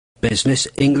Business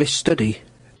English Study.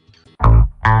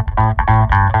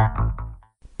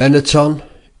 Benetton,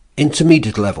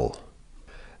 intermediate level.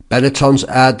 Benetton's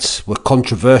ads were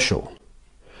controversial.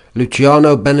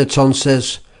 Luciano Benetton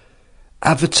says,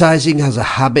 "Advertising has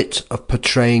a habit of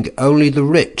portraying only the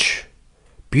rich,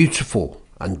 beautiful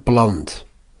and blonde.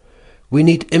 We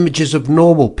need images of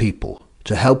normal people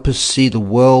to help us see the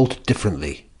world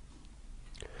differently."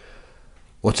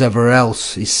 Whatever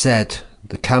else is said,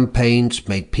 the campaigns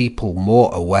made people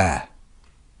more aware.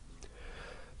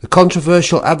 The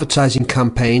controversial advertising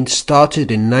campaign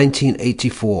started in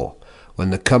 1984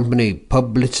 when the company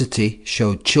Publicity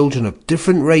showed children of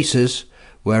different races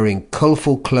wearing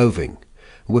colourful clothing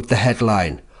with the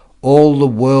headline, "All the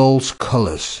World's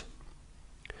Colours."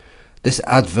 This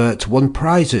advert won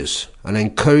prizes and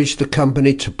encouraged the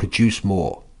company to produce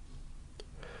more.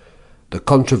 The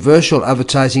controversial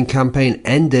advertising campaign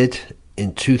ended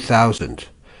in 2000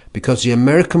 because the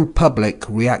American public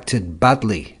reacted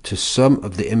badly to some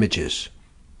of the images.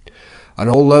 And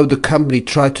although the company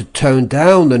tried to tone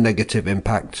down the negative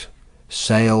impact,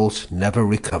 sales never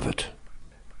recovered.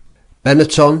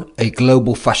 Benetton, a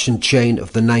global fashion chain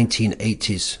of the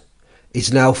 1980s,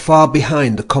 is now far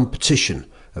behind the competition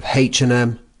of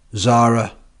H&M,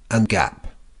 Zara and Gap.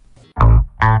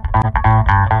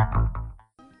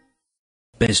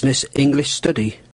 Business English Study.